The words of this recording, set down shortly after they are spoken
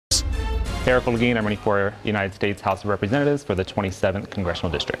Eric Holguin, I'm running for United States House of Representatives for the 27th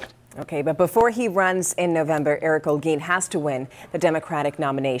Congressional District. Okay, but before he runs in November, Eric Holguin has to win the Democratic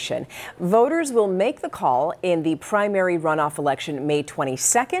nomination. Voters will make the call in the primary runoff election May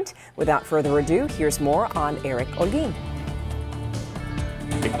 22nd. Without further ado, here's more on Eric Holguin.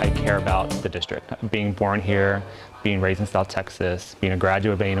 I care about the district. Being born here, being raised in South Texas, being a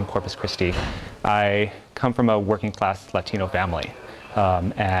graduate of A&M Corpus Christi, I come from a working class Latino family.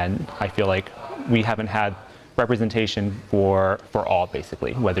 And I feel like we haven't had representation for all,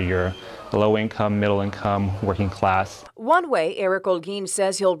 basically, whether you're low income, middle income, working class. One way Eric Holguin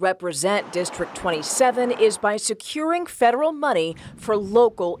says he'll represent District 27 is by securing federal money for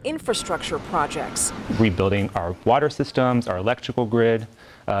local infrastructure projects. Rebuilding our water systems, our electrical grid,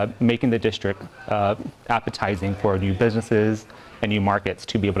 making the district appetizing for new businesses and new markets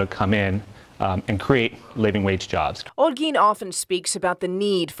to be able to come in and create living wage jobs. Holguin often speaks about the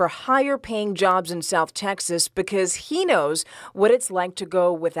need for higher paying jobs in South Texas because he knows what it's like to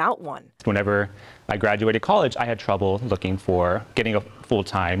go without one. Whenever I graduated college, I had trouble getting a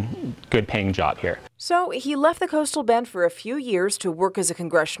full-time, good paying job here. So he left the Coastal Bend for a few years to work as a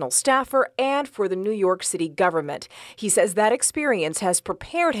congressional staffer and for the New York City government. He says that experience has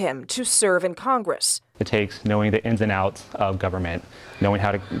prepared him to serve in Congress. It takes knowing the ins and outs of government, knowing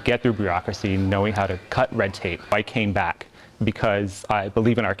how to get through bureaucracy, knowing how to cut red tape. I came back because I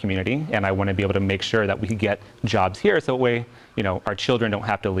believe in our community and I want to be able to make sure that we can get jobs here so that way, our children don't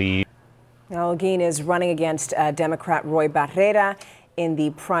have to leave. Holguin is running against Democrat Roy Barrera in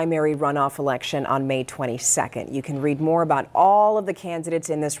the primary runoff election on May 22nd. You can read more about all of the candidates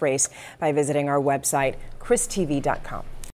in this race by visiting our website, kristv.com.